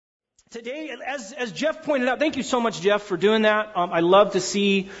Today, as Jeff pointed out, thank you so much, Jeff, for doing that. I love to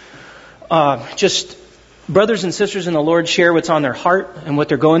see just brothers and sisters in the Lord share what's on their heart and what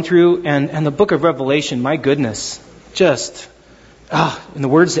they're going through. And the book of Revelation, my goodness, just, in the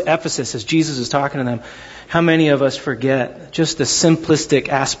words to Ephesus, as Jesus is talking to them, how many of us forget just the simplistic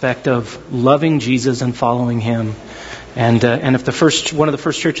aspect of loving Jesus and following Him? And if one of the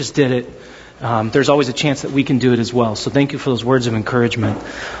first churches did it, there's always a chance that we can do it as well. So thank you for those words of encouragement.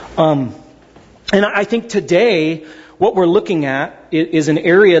 And I think today, what we're looking at is an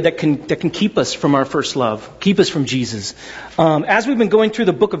area that can keep us from our first love, keep us from Jesus. As we've been going through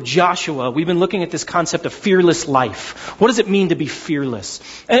the book of Joshua, we've been looking at this concept of fearless life. What does it mean to be fearless?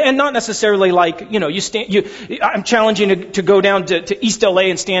 And not necessarily like, I'm challenging you to go down to East LA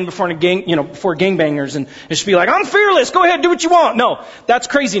and stand before gangbangers and just be like, I'm fearless, go ahead, do what you want. No, that's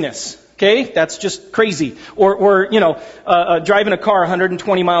craziness. Okay, that's just crazy. Or driving a car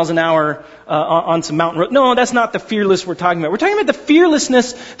 120 miles an hour on some mountain road. No, that's not the fearless we're talking about. We're talking about the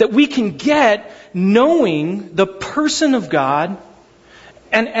fearlessness that we can get knowing the person of God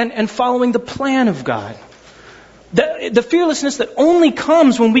and following the plan of God. The fearlessness that only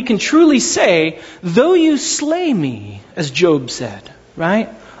comes when we can truly say, though you slay me, as Job said, right?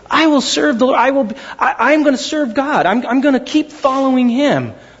 I will serve the Lord. I'm going to serve God. I'm going to keep following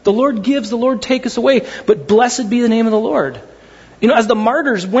Him. The Lord gives, the Lord taketh away, but blessed be the name of the Lord. As the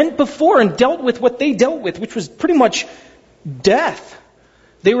martyrs went before and dealt with what they dealt with, which was pretty much death,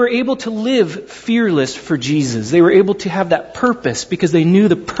 they were able to live fearless for Jesus. They were able to have that purpose because they knew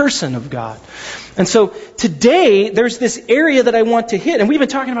the person of God. And so today, there's this area that I want to hit. And we've been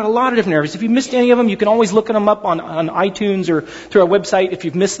talking about a lot of different areas. If you missed any of them, you can always look them up on iTunes or through our website if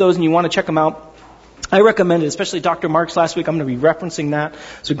you've missed those and you want to check them out. I recommend it, especially Dr. Mark's last week. I'm going to be referencing that.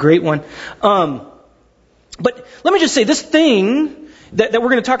 It's a great one. But let me just say, this thing that we're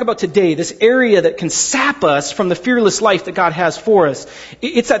going to talk about today, this area that can sap us from the fearless life that God has for us,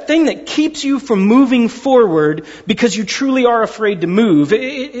 it's that thing that keeps you from moving forward because you truly are afraid to move.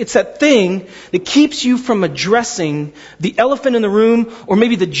 It's that thing that keeps you from addressing the elephant in the room or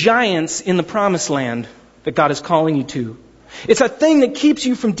maybe the giants in the promised land that God is calling you to. It's that thing that keeps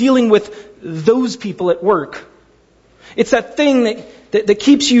you from dealing with those people at work. It's that thing that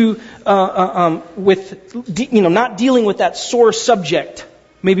keeps you not dealing with that sore subject,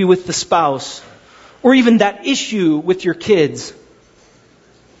 maybe with the spouse, or even that issue with your kids.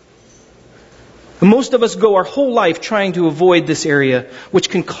 And most of us go our whole life trying to avoid this area, which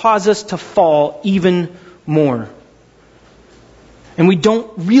can cause us to fall even more. And we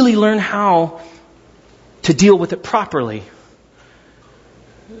don't really learn how to deal with it properly.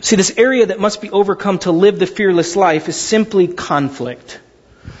 See, this area that must be overcome to live the fearless life is simply conflict.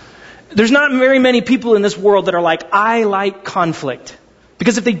 There's not very many people in this world that are like, I like conflict.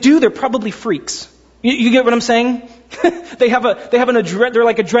 Because if they do, they're probably freaks. You get what I'm saying? They're like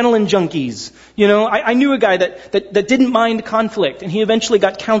adrenaline junkies. I knew a guy that didn't mind conflict, and he eventually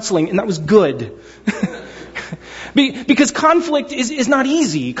got counseling, and that was good. Because conflict is not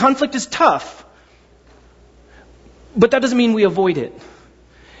easy. Conflict is tough. But that doesn't mean we avoid it.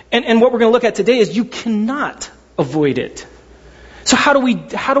 And what we're going to look at today is you cannot avoid it. So how do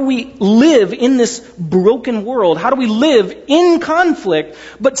we live in this broken world? How do we live in conflict,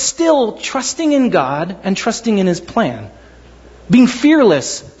 but still trusting in God and trusting in His plan? Being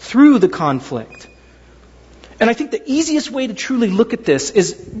fearless through the conflict. And I think the easiest way to truly look at this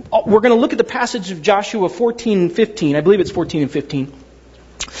is, we're going to look at the passage of Joshua 14 and 15. I believe it's 14 and 15.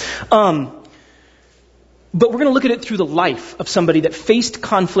 But we're going to look at it through the life of somebody that faced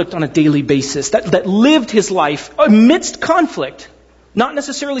conflict on a daily basis, that lived his life amidst conflict. Not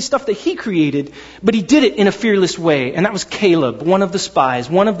necessarily stuff that he created, but he did it in a fearless way. And that was Caleb, one of the spies,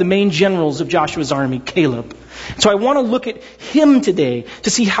 one of the main generals of Joshua's army, Caleb. So I want to look at him today to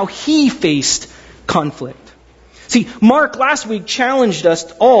see how he faced conflict. See, Mark last week challenged us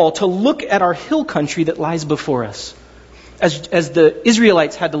all to look at our hill country that lies before us. As the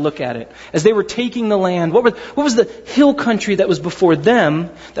Israelites had to look at it, as they were taking the land, what was the hill country that was before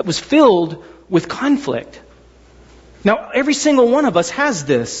them that was filled with conflict? Now, every single one of us has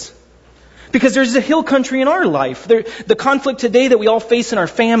this. Because there's a hill country in our life. The conflict today that we all face in our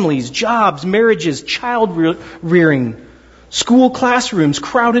families, jobs, marriages, child rearing, school classrooms,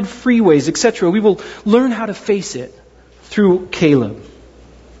 crowded freeways, etc. We will learn how to face it through Caleb.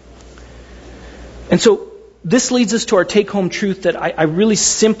 And so, this leads us to our take-home truth that I really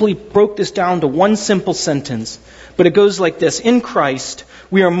simply broke this down to one simple sentence. But it goes like this. In Christ,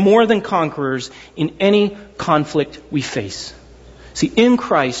 we are more than conquerors in any conflict we face. See, in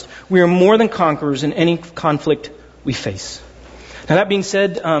Christ, we are more than conquerors in any conflict we face. Now, that being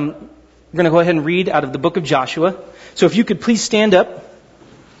said, We're going to go ahead and read out of the book of Joshua. So if you could please stand up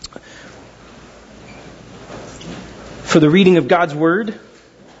for the reading of God's Word.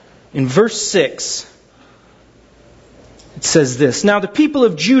 In verse 6, it says this: Now the people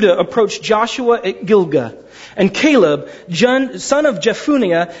of Judah approached Joshua at Gilgal, and Caleb, son of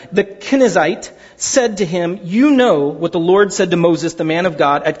Jephunneh the Kenizzite, said to him, You know what the Lord said to Moses, the man of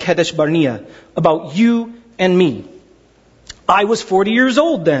God, at Kadesh Barnea, about you and me. I was 40 years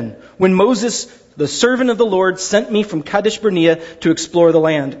old then, when Moses, the servant of the Lord, sent me from Kadesh Barnea to explore the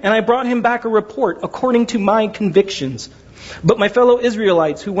land. And I brought him back a report according to my convictions. But my fellow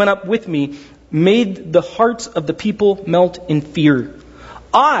Israelites who went up with me made the hearts of the people melt in fear.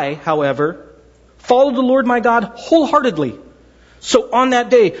 I, however, followed the Lord my God wholeheartedly. So on that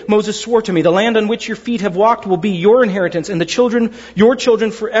day, Moses swore to me, the land on which your feet have walked will be your inheritance, and your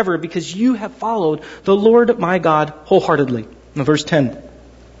children forever, because you have followed the Lord my God wholeheartedly. Now, verse 10.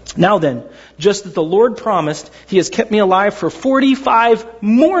 Now then, just as the Lord promised, He has kept me alive for 45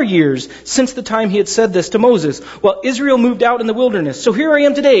 more years since the time He had said this to Moses, while Israel moved out in the wilderness. So here I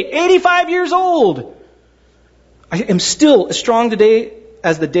am today, 85 years old. I am still as strong today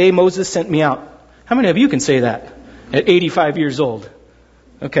as the day Moses sent me out. How many of you can say that at 85 years old?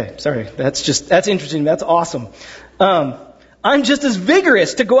 Okay, sorry. That's interesting. That's awesome. I'm just as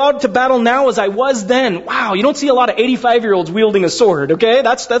vigorous to go out to battle now as I was then. Wow, you don't see a lot of 85-year-olds wielding a sword, okay?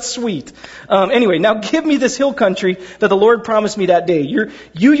 That's sweet. Anyway, now give me this hill country that the Lord promised me that day. You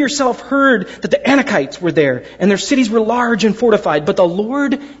yourself heard that the Anakites were there, and their cities were large and fortified. But the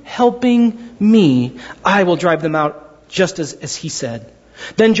Lord helping me, I will drive them out just as He said.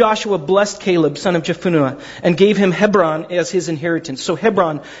 Then Joshua blessed Caleb, son of Jephunneh, and gave him Hebron as his inheritance. So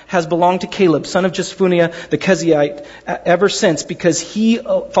Hebron has belonged to Caleb, son of Jephunneh the Kenizzite, ever since, because he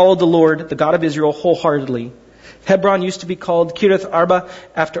followed the Lord, the God of Israel, wholeheartedly. Hebron used to be called Kiriath Arba,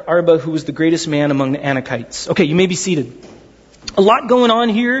 after Arba, who was the greatest man among the Anakites. Okay, you may be seated. A lot going on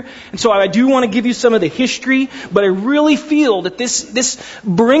here, and so I do want to give you some of the history, but I really feel that this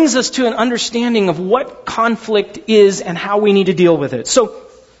brings us to an understanding of what conflict is and how we need to deal with it. So,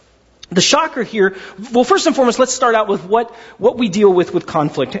 the shocker here, well, first and foremost, let's start out with what we deal with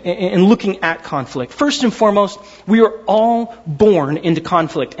conflict and looking at conflict. First and foremost, we are all born into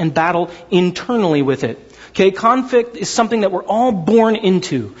conflict and battle internally with it. Okay, conflict is something that we're all born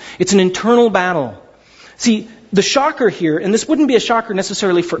into. It's an internal battle. See, the shocker here, and this wouldn't be a shocker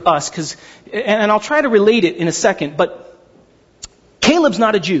necessarily for us, and I'll try to relate it in a second, but Caleb's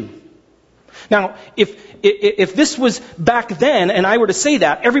not a Jew. Now, if this was back then, and I were to say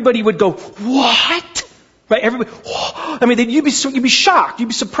that, everybody would go, "What?" Right? Everybody, I mean, you'd be shocked, you'd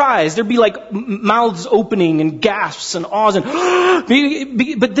be surprised. There'd be like mouths opening and gasps and awes, and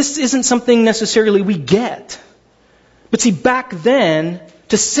but this isn't something necessarily we get. But see, back then,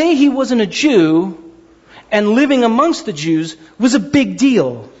 to say he wasn't a Jew and living amongst the Jews was a big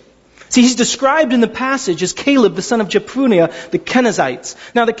deal. See, he's described in the passage as Caleb, the son of Jephunneh, the Kenizzites.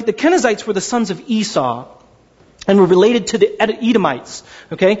 Now, the Kenizzites were the sons of Esau and were related to the Edomites,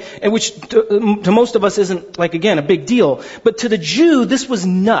 okay? And which to most of us isn't, like, again, a big deal. But to the Jew, this was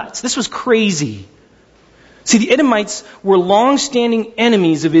nuts. This was crazy. See, the Edomites were long-standing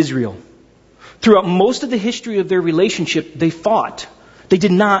enemies of Israel. Throughout most of the history of their relationship, they fought. They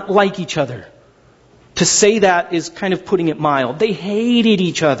did not like each other. To say that is kind of putting it mild. They hated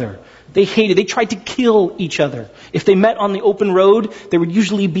each other. They tried to kill each other. If they met on the open road, there would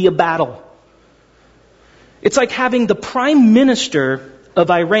usually be a battle. It's like having the prime minister of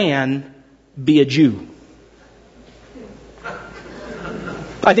Iran be a Jew.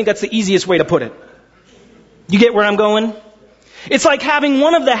 I think that's the easiest way to put it. You get where I'm going? It's like having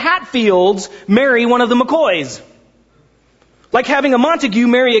one of the Hatfields marry one of the McCoys. Like having a Montague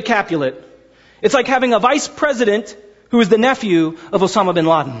marry a Capulet. It's like having a vice president who is the nephew of Osama bin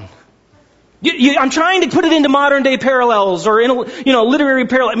Laden. I'm trying to put it into modern day parallels or in a literary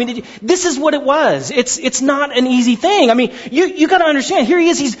parallel. I mean, this is what it was. It's not an easy thing. I mean, you got to understand. Here he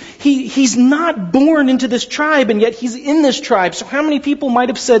is. He's not born into this tribe, and yet he's in this tribe. So how many people might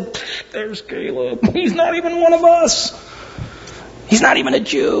have said, "There's Caleb. He's not even one of us. He's not even a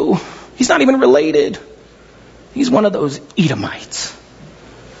Jew. He's not even related. He's one of those Edomites."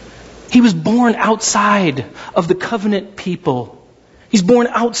 He was born outside of the covenant people. He's born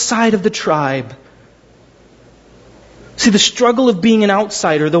outside of the tribe. See, the struggle of being an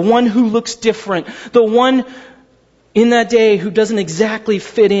outsider, the one who looks different, the one in that day who doesn't exactly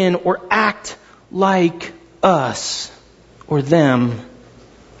fit in or act like us or them.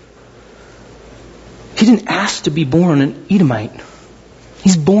 He didn't ask to be born an Edomite.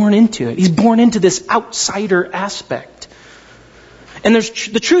 He's born into it. He's born into this outsider aspect. And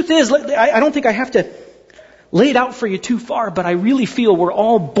the truth is, I don't think I have to lay it out for you too far, but I really feel we're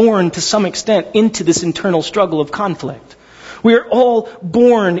all born to some extent into this internal struggle of conflict. We are all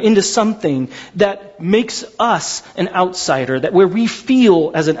born into something that makes us an outsider, that where we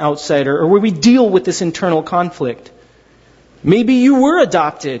feel as an outsider, or where we deal with this internal conflict. Maybe you were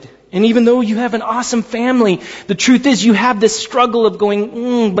adopted, and even though you have an awesome family, the truth is you have this struggle of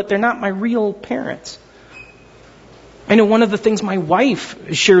going, but they're not my real parents. I know one of the things my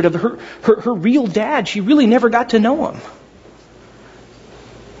wife shared of her real dad, she really never got to know him.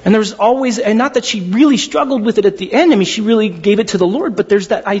 And there's always, and not that she really struggled with it at the end, I mean, she really gave it to the Lord, but there's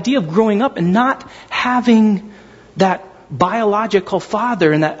that idea of growing up and not having that biological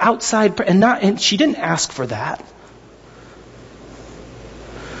father and that outside, and she didn't ask for that.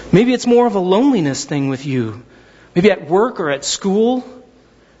 Maybe it's more of a loneliness thing with you. Maybe at work or at school,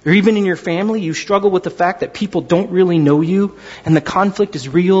 or even in your family, you struggle with the fact that people don't really know you, and the conflict is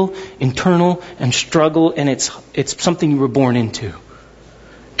real, internal, and struggle, and it's something you were born into.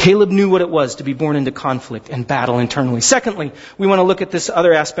 Caleb knew what it was to be born into conflict and battle internally. Secondly, we want to look at this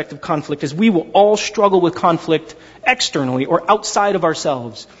other aspect of conflict, is we will all struggle with conflict externally or outside of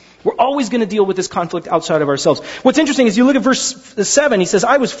ourselves. We're always going to deal with this conflict outside of ourselves. What's interesting is you look at verse 7, he says,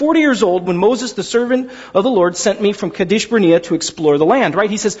 I was 40 years old when Moses, the servant of the Lord, sent me from Kadesh Barnea to explore the land, right?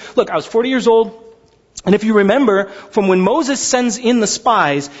 He says, look, I was 40 years old. And if you remember, from when Moses sends in the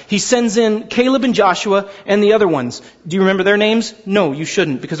spies, he sends in Caleb and Joshua and the other ones. Do you remember their names? No, you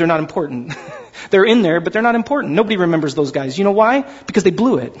shouldn't, because they're not important. They're in there, but they're not important. Nobody remembers those guys. You know why? Because they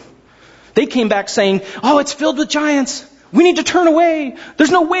blew it. They came back saying, it's filled with giants. We need to turn away.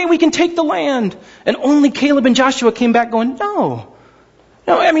 There's no way we can take the land. And only Caleb and Joshua came back going, no,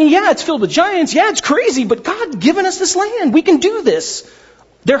 I mean, yeah, it's filled with giants. Yeah, it's crazy, but God's given us this land. We can do this.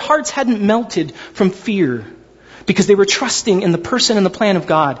 Their hearts hadn't melted from fear because they were trusting in the person and the plan of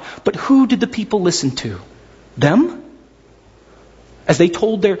God. But who did the people listen to? Them? As they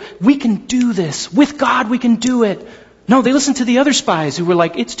told we can do this. With God, we can do it. No, they listened to the other spies who were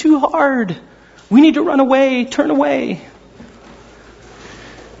like, it's too hard. We need to run away, turn away.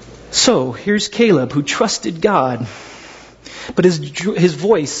 So here's Caleb who trusted God, but his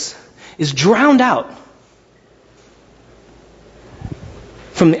voice is drowned out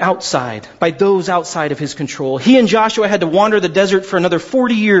from the outside, by those outside of his control. He and Joshua had to wander the desert for another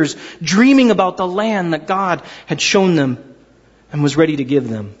 40 years, dreaming about the land that God had shown them and was ready to give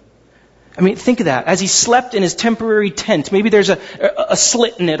them. I mean, think of that. As he slept in his temporary tent, maybe there's a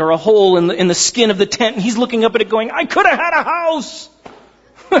slit in it or a hole in the skin of the tent, and he's looking up at it going, I could have had a house!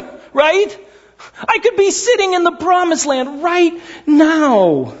 Right? I could be sitting in the promised land right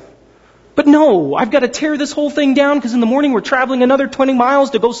now. But no, I've got to tear this whole thing down because in the morning we're traveling another 20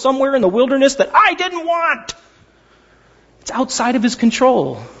 miles to go somewhere in the wilderness that I didn't want. It's outside of his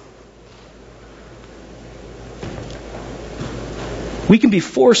control. We can be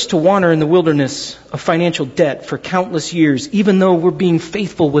forced to wander in the wilderness of financial debt for countless years, even though we're being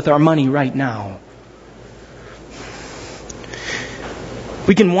faithful with our money right now.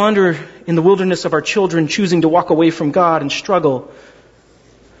 We can wander in the wilderness of our children, choosing to walk away from God and struggle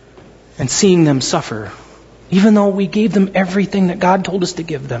and seeing them suffer, even though we gave them everything that God told us to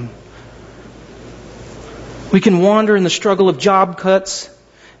give them. We can wander in the struggle of job cuts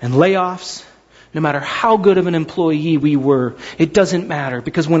and layoffs. No matter how good of an employee we were, it doesn't matter,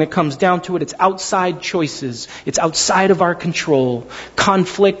 because when it comes down to it, it's outside choices. It's outside of our control.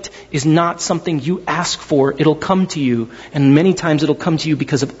 Conflict is not something you ask for. It'll come to you, and many times it'll come to you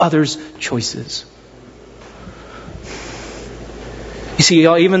because of others' choices. You see,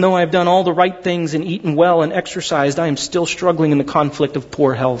 even though I've done all the right things and eaten well and exercised, I am still struggling in the conflict of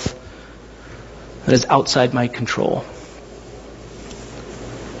poor health that is outside my control.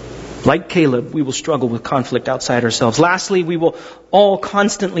 Like Caleb, we will struggle with conflict outside ourselves. Lastly, we will all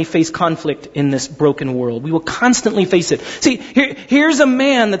constantly face conflict in this broken world. We will constantly face it. See, here's a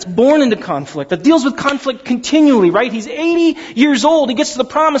man that's born into conflict, that deals with conflict continually, right? He's 80 years old. He gets to the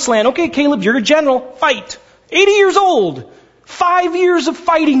promised land. Okay, Caleb, you're a general. Fight. 80 years old. 5 years of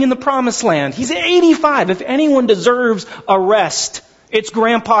fighting in the promised land. He's 85. If anyone deserves a rest, it's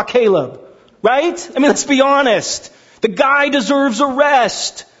Grandpa Caleb. Right? I mean, let's be honest. The guy deserves a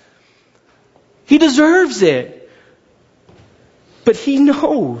rest. He deserves it. But he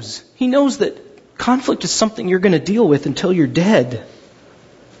knows that conflict is something you're going to deal with until you're dead.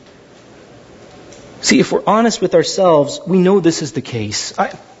 See, if we're honest with ourselves, we know this is the case.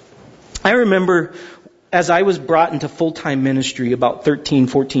 I remember as I was brought into full-time ministry about 13,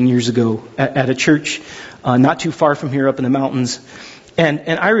 14 years ago at a church not too far from here up in the mountains. And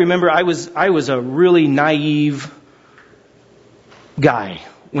I remember I was a really naive, guy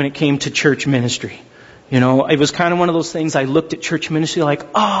when it came to church ministry. You know, it was kind of one of those things. I looked at church ministry like,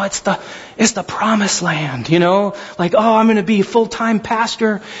 oh, it's the promised land, you know, like, oh, I'm going to be a full-time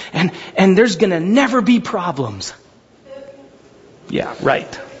pastor and there's going to never be problems. Yeah,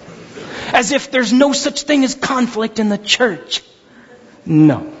 right. As if there's no such thing as conflict in the church.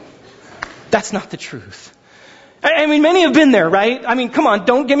 No, that's not the truth. I mean, many have been there, right? I mean, come on,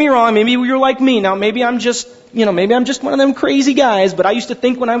 don't get me wrong. Maybe you're like me. Now, maybe I'm just one of them crazy guys, but I used to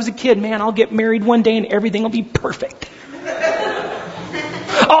think when I was a kid, man, I'll get married one day and everything will be perfect.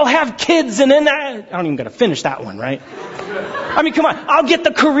 I'll have kids and then I don't even got to finish that one, right? I mean, come on, I'll get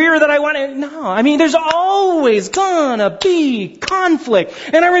the career that I want. No, I mean, there's always gonna be conflict.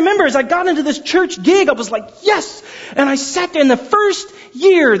 And I remember as I got into this church gig, I was like, yes! And I sat there in the first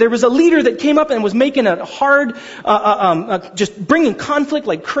year, there was a leader that came up and was making a hard, just bringing conflict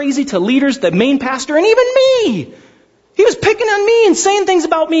like crazy to leaders, the main pastor, and even me. He was picking on me and saying things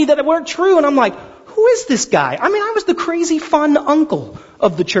about me that weren't true. And I'm like, who is this guy? I mean, I was the crazy fun uncle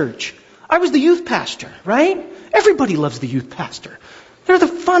of the church. I was the youth pastor, right? Everybody loves the youth pastor. They're the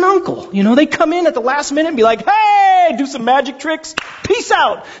fun uncle. You know, they come in at the last minute and be like, hey, do some magic tricks. Peace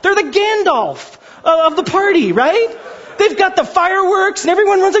out. They're the Gandalf of the party, right? They've got the fireworks and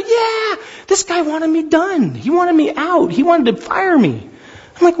everyone runs like, yeah, this guy wanted me done. He wanted me out. He wanted to fire me.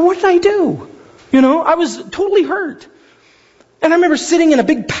 I'm like, what did I do? You know, I was totally hurt. And I remember sitting in a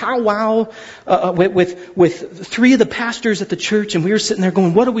big powwow with three of the pastors at the church, and we were sitting there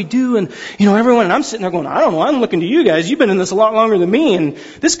going, what do we do? And, you know, and I'm sitting there going, I don't know, I'm looking to you guys. You've been in this a lot longer than me, and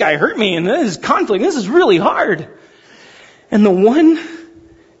this guy hurt me, and this is conflict. This is really hard. And the one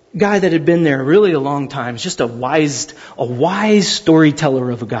guy that had been there really a long time, is just a wise storyteller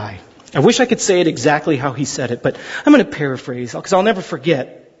of a guy. I wish I could say it exactly how he said it, but I'm going to paraphrase, because I'll never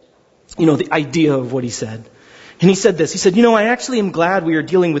forget, you know, the idea of what he said. And he said this. He said, you know, I actually am glad we are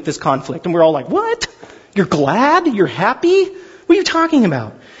dealing with this conflict. And we're all like, what? You're glad? You're happy? What are you talking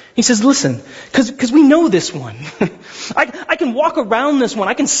about? He says, listen, because we know this one. I can walk around this one.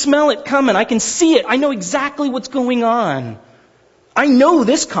 I can smell it coming. I can see it. I know exactly what's going on. I know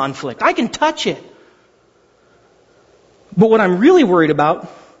this conflict. I can touch it. But what I'm really worried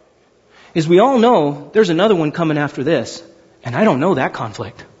about is we all know there's another one coming after this. And I don't know that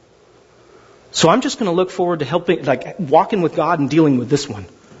conflict. So I'm just going to look forward to helping, like walking with God and dealing with this one.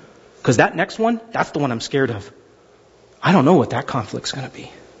 Because that next one, that's the one I'm scared of. I don't know what that conflict's going to be.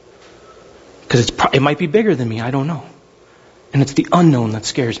 Because it might be bigger than me, I don't know. And it's the unknown that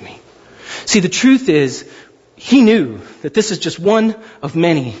scares me. See, the truth is, he knew that this is just one of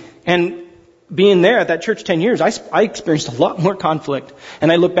many. And being there at that church 10 years, I experienced a lot more conflict.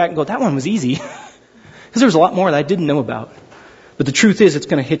 And I look back and go, that one was easy. Because there was a lot more that I didn't know about. But the truth is, it's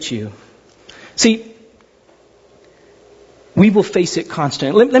going to hit you. See, we will face it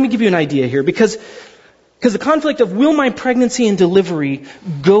constantly. Let me give you an idea here. Because the conflict of will my pregnancy and delivery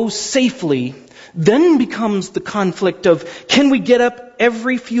go safely then becomes the conflict of can we get up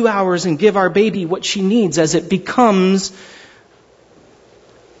every few hours and give our baby what she needs, as it becomes,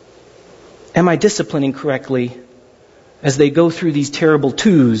 am I disciplining correctly as they go through these terrible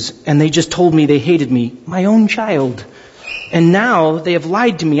twos and they just told me they hated me, my own child. And now they have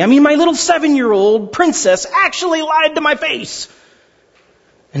lied to me. I mean, my little 7-year-old princess actually lied to my face.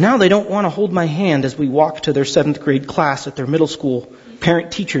 And now they don't want to hold my hand as we walk to their 7th grade class at their middle school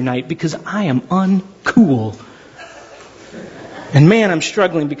parent-teacher night because I am uncool. And man, I'm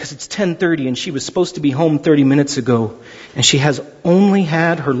struggling because it's 10:30 and she was supposed to be home 30 minutes ago. And she has only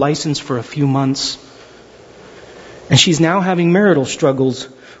had her license for a few months. And she's now having marital struggles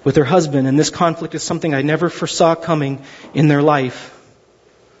with her husband, and this conflict is something I never foresaw coming in their life.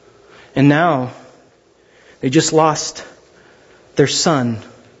 And now, they just lost their son,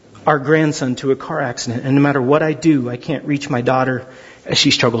 our grandson, to a car accident. And no matter what I do, I can't reach my daughter as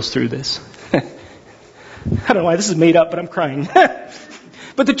she struggles through this. I don't know why this is made up, but I'm crying.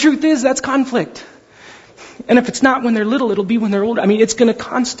 But the truth is, that's conflict. And if it's not when they're little, it'll be when they're older. I mean, it's going to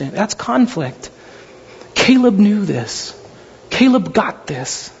constant. That's conflict. Caleb knew this. Caleb got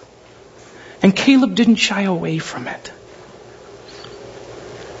this. And Caleb didn't shy away from it.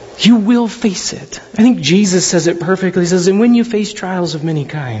 You will face it. I think Jesus says it perfectly. He says, and when you face trials of many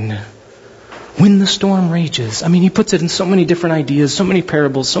kind, when the storm rages. I mean, he puts it in so many different ideas, so many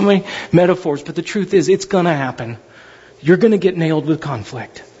parables, so many metaphors. But the truth is, it's going to happen. You're going to get nailed with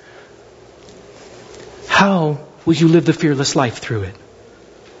conflict. How will you live the fearless life through it?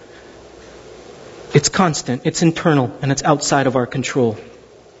 It's constant, it's internal, and it's outside of our control.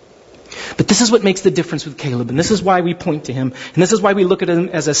 But this is what makes the difference with Caleb, and this is why we point to him, and this is why we look at him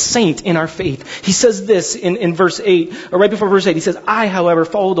as a saint in our faith. He says this in verse 8, or right before verse 8, he says, I, however,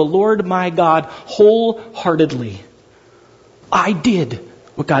 follow the Lord my God wholeheartedly. I did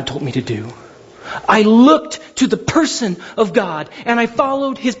what God told me to do. I looked to the person of God, and I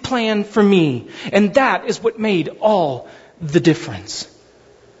followed His plan for me. And that is what made all the difference.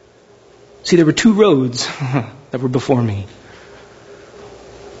 See, there were two roads that were before me.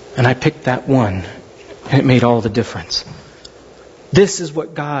 And I picked that one, and it made all the difference. This is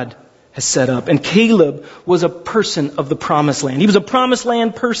what God has set up. And Caleb was a person of the promised land. He was a promised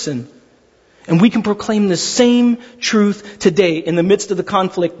land person. And we can proclaim the same truth today in the midst of the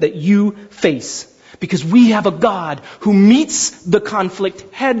conflict that you face. Because we have a God who meets the conflict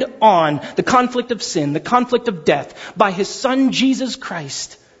head on, the conflict of sin, the conflict of death, by His Son Jesus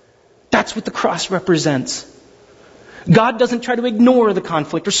Christ. That's what the cross represents. God doesn't try to ignore the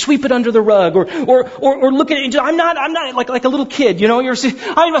conflict or sweep it under the rug or look at it. I'm not like a little kid, you know.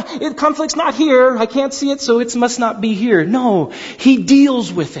 Conflict's not here. I can't see it, so it must not be here. No, He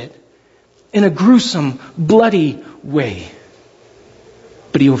deals with it in a gruesome, bloody way.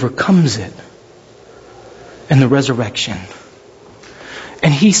 But He overcomes it in the resurrection.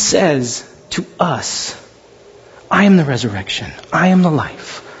 And He says to us, I am the resurrection. I am the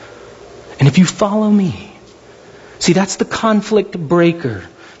life. And if you follow me, see, that's the conflict breaker,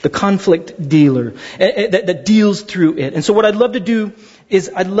 the conflict dealer that deals through it. And so what I'd love to do is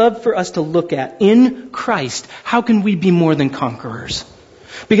I'd love for us to look at, in Christ, how can we be more than conquerors?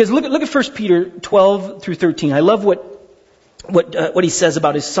 Because look at 1 Peter 12 through 13. I love what he says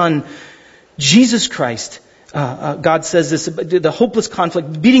about His Son, Jesus Christ. God says this, the hopeless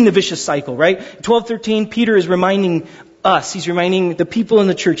conflict, beating the vicious cycle, right? 12:13, Peter is reminding us, he's reminding the people in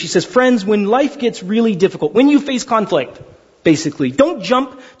the church. He says, friends, when life gets really difficult, when you face conflict, basically, don't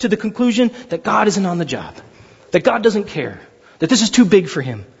jump to the conclusion that God isn't on the job, that God doesn't care, that this is too big for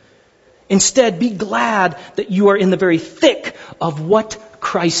Him. Instead, be glad that you are in the very thick of what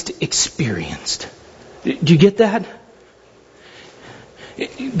Christ experienced. Do you get that?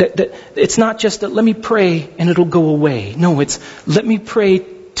 It's not just that let me pray and it'll go away. No, it's let me pray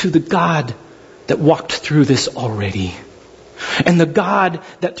to the God that walked through this already. And the God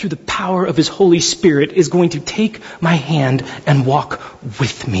that through the power of His Holy Spirit is going to take my hand and walk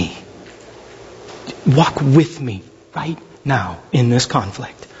with me. Walk with me right now in this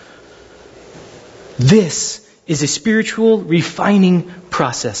conflict. This is a spiritual refining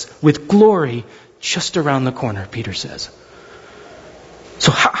process with glory just around the corner, Peter says.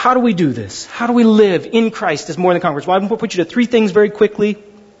 So how do we do this? How do we live in Christ as more than conquerors? Well, I'm going to put you to three things very quickly.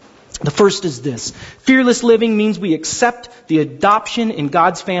 The first is this. Fearless living means we accept the adoption in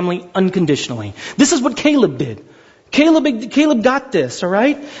God's family unconditionally. This is what Caleb did. Caleb got this, all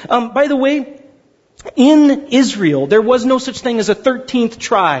right? By the way, in Israel, there was no such thing as a 13th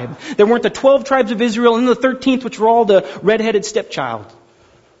tribe. There weren't the 12 tribes of Israel and the 13th, which were all the red-headed stepchild.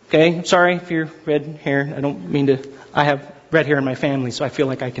 Okay? I'm sorry if you're red hair. I don't mean to. I have red hair in my family, so I feel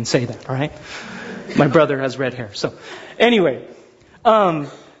like I can say that, all right? My brother has red hair. So, anyway.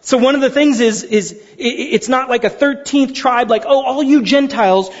 So one of the things is it's not like a 13th tribe, like, oh, all you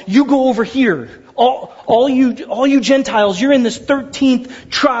Gentiles, you go over here. All you Gentiles, you're in this 13th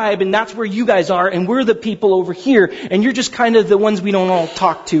tribe, and that's where you guys are, and we're the people over here, and you're just kind of the ones we don't all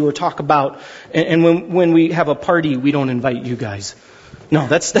talk to or talk about. And when we have a party, we don't invite you guys. No,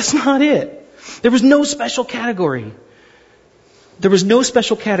 that's not it. There was no special category. There was no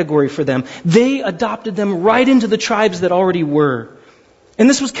special category for them. They adopted them right into the tribes that already were. And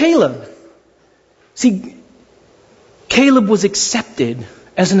this was Caleb. See, Caleb was accepted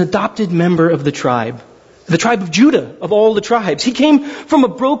as an adopted member of the tribe of Judah, of all the tribes. He came from a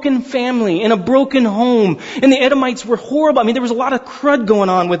broken family in a broken home, and the Edomites were horrible. I mean, there was a lot of crud going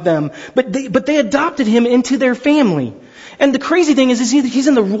on with them, but they adopted him into their family. And the crazy thing is he's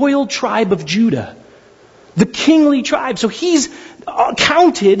in the royal tribe of Judah, the kingly tribe. So he's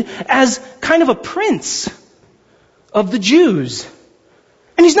counted as kind of a prince of the Jews.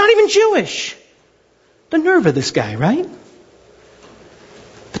 And he's not even Jewish. The nerve of this guy, right?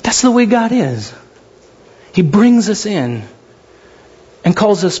 But that's the way God is. He brings us in and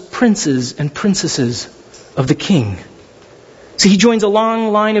calls us princes and princesses of the King. See, he joins a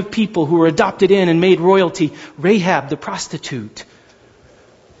long line of people who were adopted in and made royalty. Rahab, the prostitute.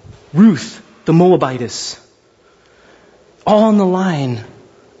 Ruth, the Moabitess. All in the line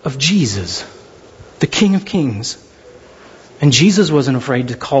of Jesus, the King of Kings. And Jesus wasn't afraid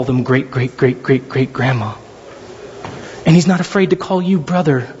to call them great-great-great-great-grandma. And He's not afraid to call you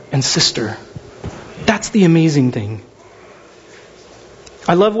brother and sister. That's the amazing thing.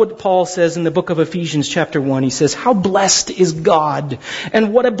 I love what Paul says in the book of Ephesians chapter 1. He says, how blessed is God,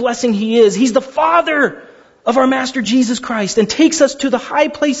 and what a blessing He is. He's the Father of our Master Jesus Christ and takes us to the high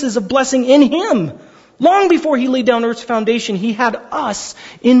places of blessing in Him. Long before He laid down earth's foundation, He had us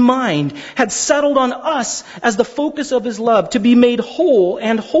in mind, had settled on us as the focus of His love, to be made whole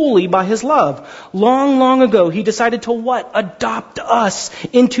and holy by His love. Long, long ago, He decided to what? Adopt us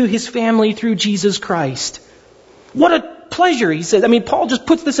into His family through Jesus Christ. What a pleasure, he says. Paul just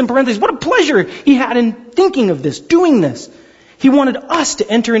puts this in parentheses. What a pleasure He had in thinking of this, doing this. He wanted us to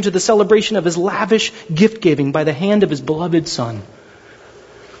enter into the celebration of His lavish gift-giving by the hand of His beloved Son.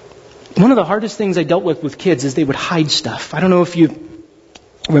 One of the hardest things I dealt with kids is they would hide stuff. I don't know if you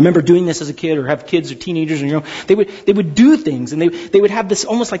remember doing this as a kid or have kids or teenagers, and they would do things, and they would have this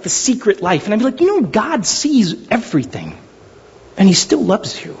almost like the secret life. And I'd be like, God sees everything, and He still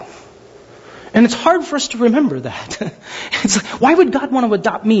loves you. And it's hard for us to remember that. It's like, why would God want to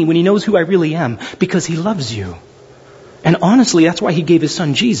adopt me when He knows who I really am? Because He loves you. And honestly, that's why He gave His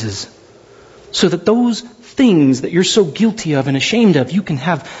Son Jesus. So that those things that you're so guilty of and ashamed of, you can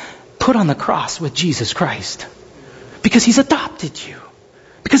have put on the cross with Jesus Christ. Because He's adopted you.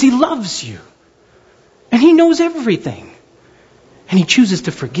 Because He loves you. And He knows everything. And He chooses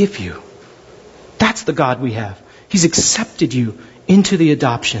to forgive you. That's the God we have. He's accepted you into the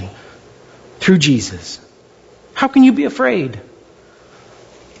adoption through Jesus. How can you be afraid?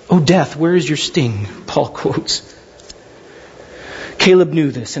 "O death, where is your sting?" Paul quotes. Caleb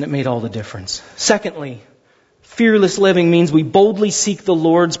knew this, and it made all the difference. Secondly, fearless living means we boldly seek the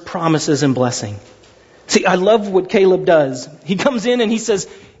Lord's promises and blessing. See, I love what Caleb does. He comes in and he says,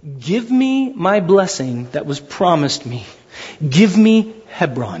 "Give me my blessing that was promised me. Give me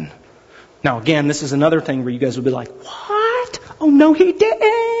Hebron." Now again, this is another thing where you guys would be like, "What? Oh no, he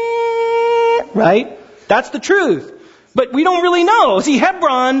didn't." Right? That's the truth. But we don't really know. See,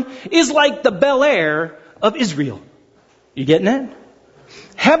 Hebron is like the Bel Air of Israel. You getting it?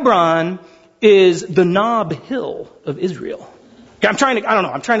 Hebron is the Nob Hill of Israel. I'm trying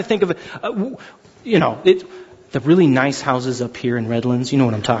to think of it. The really nice houses up here in Redlands. You know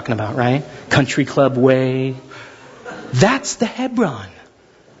what I'm talking about, right? Country Club Way. That's the Hebron.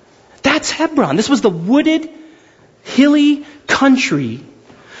 That's Hebron. This was the wooded, hilly country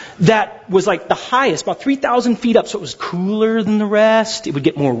that was like the highest, about 3,000 feet up, so it was cooler than the rest. It would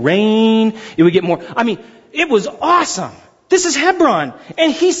get more rain. It would get more... it was awesome. This is Hebron.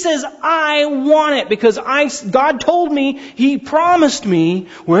 And he says, I want it because God told me, He promised me,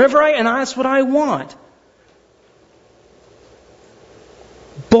 and that's what I want.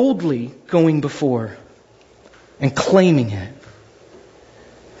 Boldly going before and claiming it.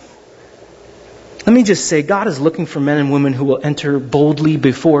 Let me just say, God is looking for men and women who will enter boldly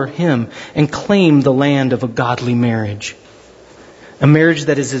before Him and claim the land of a godly marriage. A marriage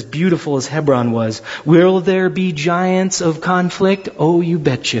that is as beautiful as Hebron was. Will there be giants of conflict? Oh, you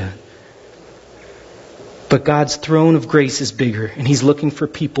betcha. But God's throne of grace is bigger, and He's looking for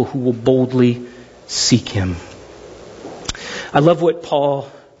people who will boldly seek Him. I love what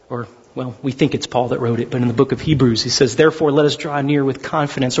we think it's Paul that wrote it, but in the book of Hebrews, he says, "Therefore let us draw near with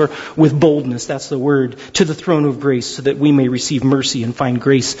confidence," or with boldness, that's the word, "to the throne of grace, so that we may receive mercy and find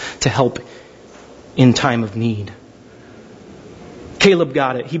grace to help in time of need." Caleb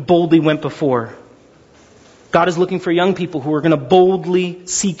got it. He boldly went before. God is looking for young people who are going to boldly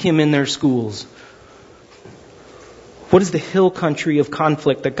seek Him in their schools. What is the hill country of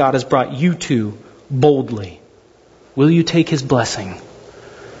conflict that God has brought you to boldly? Will you take His blessing?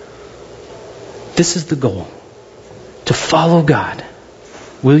 This is the goal. To follow God.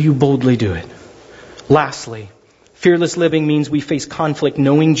 Will you boldly do it? Lastly, fearless living means we face conflict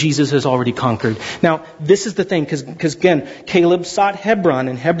knowing Jesus has already conquered. Now, this is the thing, because again, Caleb sought Hebron,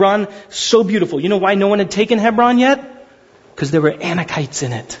 and Hebron, so beautiful. You know why no one had taken Hebron yet? Because there were Anakites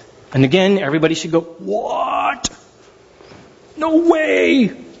in it. And again, everybody should go, "What? No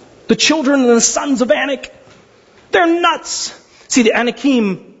way! The children and the sons of Anak, they're nuts!" See, the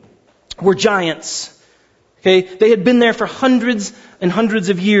Anakim were giants. Okay, they had been there for hundreds and hundreds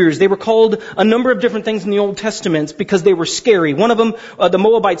of years. They were called a number of different things in the Old Testament because they were scary. One of them, the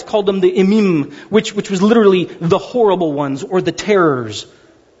Moabites called them the Emim, which was literally the horrible ones or the terrors.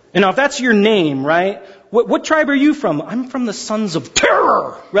 And now if that's your name, right? What tribe are you from? I'm from the sons of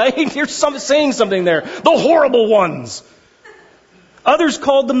terror, right? You're saying something there. The horrible ones. Others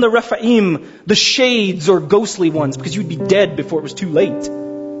called them the Rephaim, the shades or ghostly ones, because you'd be dead before it was too late.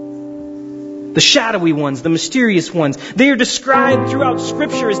 The shadowy ones, the mysterious ones. They are described throughout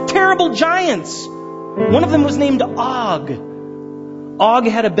Scripture as terrible giants. One of them was named Og. Og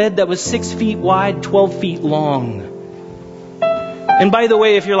had a bed that was 6 feet wide, 12 feet long. And by the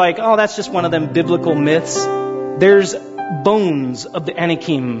way, if you're like, oh, that's just one of them biblical myths, there's bones of the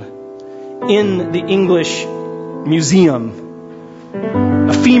Anakim in the English Museum.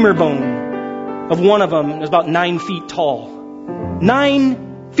 A femur bone of one of them is about 9 feet tall.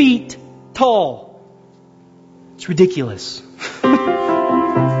 9 feet tall. It's ridiculous.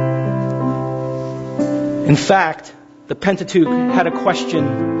 In fact, the Pentateuch had a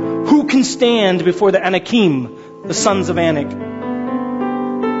question: who can stand before the Anakim, the sons of Anak?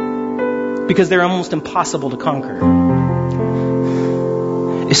 Because they're almost impossible to conquer.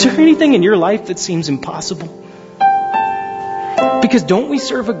 Is there anything in your life that seems impossible? Because don't we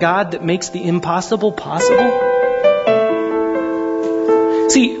serve a God that makes the impossible possible?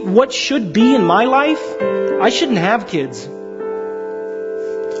 See, what should be in my life, I shouldn't have kids.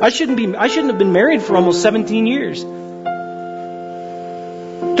 I shouldn't have been married for almost 17 years.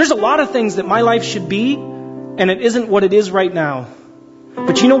 There's a lot of things that my life should be, and it isn't what it is right now.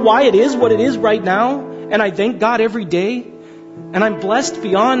 But you know why it is what it is right now? And I thank God every day, and I'm blessed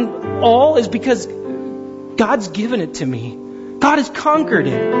beyond all, is because God's given it to me. God has conquered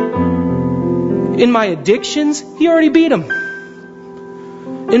it. In my addictions, He already beat them.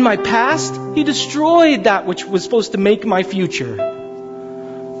 In my past, He destroyed that which was supposed to make my future.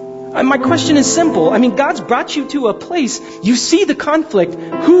 My question is simple. God's brought you to a place. You see the conflict.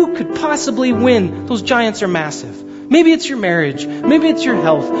 Who could possibly win? Those giants are massive. Maybe it's your marriage. Maybe it's your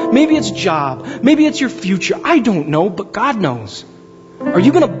health. Maybe it's job. Maybe it's your future. I don't know, but God knows. Are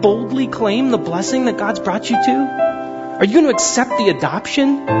you going to boldly claim the blessing that God's brought you to? Are you going to accept the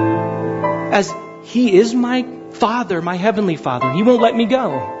adoption as He is my Father, my Heavenly Father? He won't let me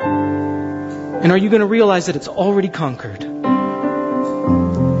go. And are you going to realize that it's already conquered?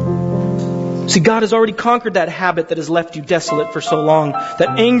 See, God has already conquered that habit that has left you desolate for so long.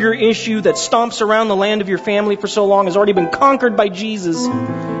 That anger issue that stomps around the land of your family for so long has already been conquered by Jesus.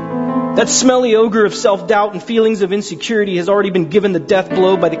 That smelly ogre of self-doubt and feelings of insecurity has already been given the death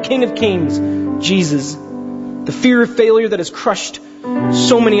blow by the King of Kings, Jesus. The fear of failure that has crushed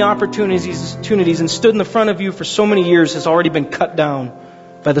so many opportunities and stood in the front of you for so many years has already been cut down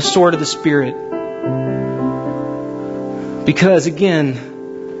by the sword of the Spirit. Because again,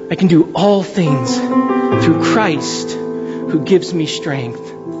 I can do all things through Christ who gives me strength.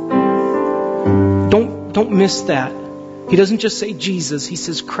 Don't miss that. He doesn't just say Jesus, He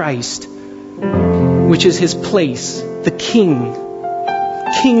says Christ, which is His place, the King.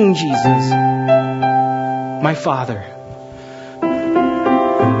 King Jesus, my Father.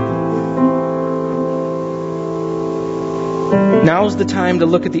 Now's the time to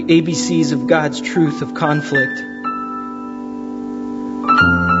look at the ABCs of God's truth of conflict.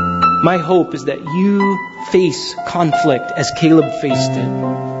 My hope is that you face conflict as Caleb faced it,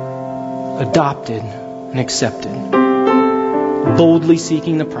 adopted and accepted, boldly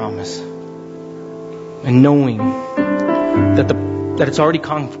seeking the promise, and knowing that it's already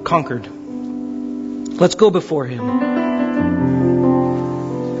conquered. Let's go before Him.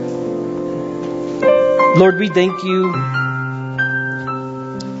 Lord, we thank You.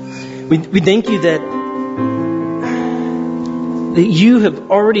 We thank You that You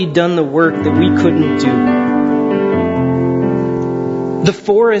have already done the work that we couldn't do. The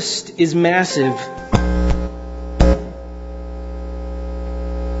forest is massive.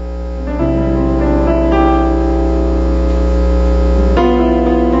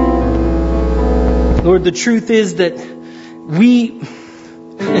 Lord, the truth is that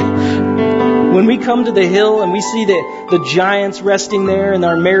when we come to the hill and we see the giants resting there in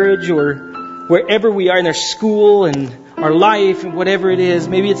our marriage or wherever we are in our school and our life and whatever it is,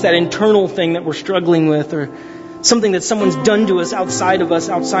 maybe it's that internal thing that we're struggling with or something that someone's done to us, outside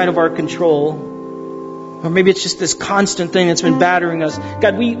of our control. Or maybe it's just this constant thing that's been battering us.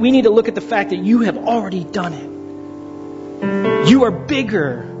 God, we need to look at the fact that You have already done it. You are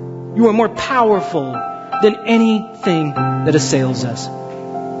bigger. You are more powerful than anything that assails us.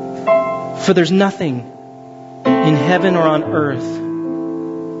 For there's nothing in heaven or on earth,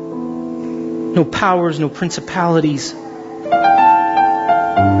 no powers, no principalities,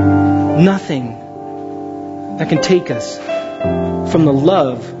 nothing that can take us from the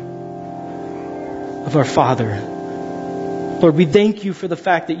love of our Father. Lord, we thank You for the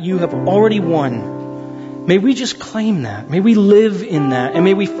fact that You have already won. May we just claim that. May we live in that. And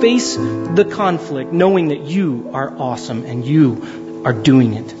may we face the conflict knowing that You are awesome and You are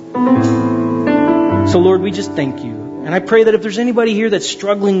doing it. So Lord, we just thank You. And I pray that if there's anybody here that's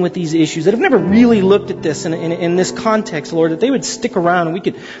struggling with these issues, that have never really looked at this in this context, Lord, that they would stick around and we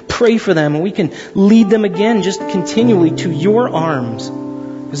could pray for them and we can lead them again just continually to Your arms.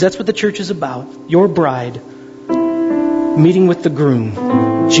 Because that's what the church is about, Your bride. meeting with the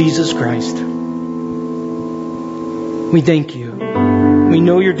groom, Jesus Christ. We thank you. We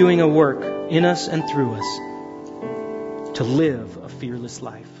know you're doing a work in us and through us to live a fearless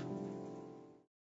life.